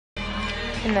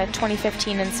in the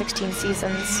 2015 and 16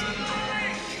 seasons.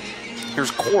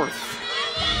 Here's Korth.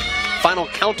 Final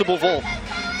countable vault.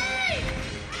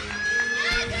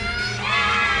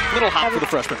 Little hot for the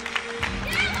freshman.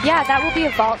 Yeah, that will be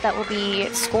a vault that will be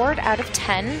scored out of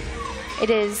 10. It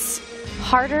is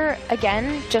harder,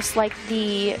 again, just like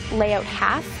the layout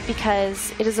half,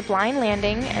 because it is a blind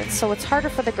landing, and so it's harder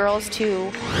for the girls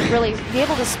to really be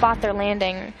able to spot their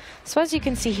landing. So as you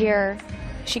can see here,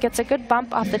 she gets a good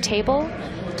bump off the table,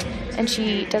 and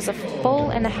she does a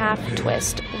full and a half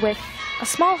twist with a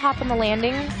small hop on the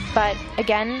landing, but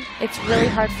again, it's really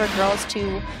hard for girls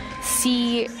to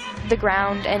see the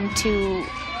ground and to,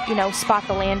 you know, spot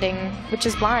the landing, which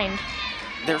is blind.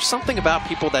 There's something about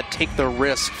people that take the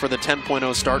risk for the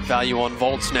 10.0 start value on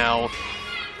vaults now.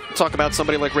 Talk about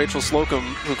somebody like Rachel Slocum,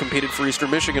 who competed for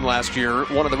Eastern Michigan last year.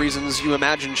 One of the reasons you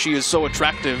imagine she is so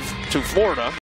attractive to Florida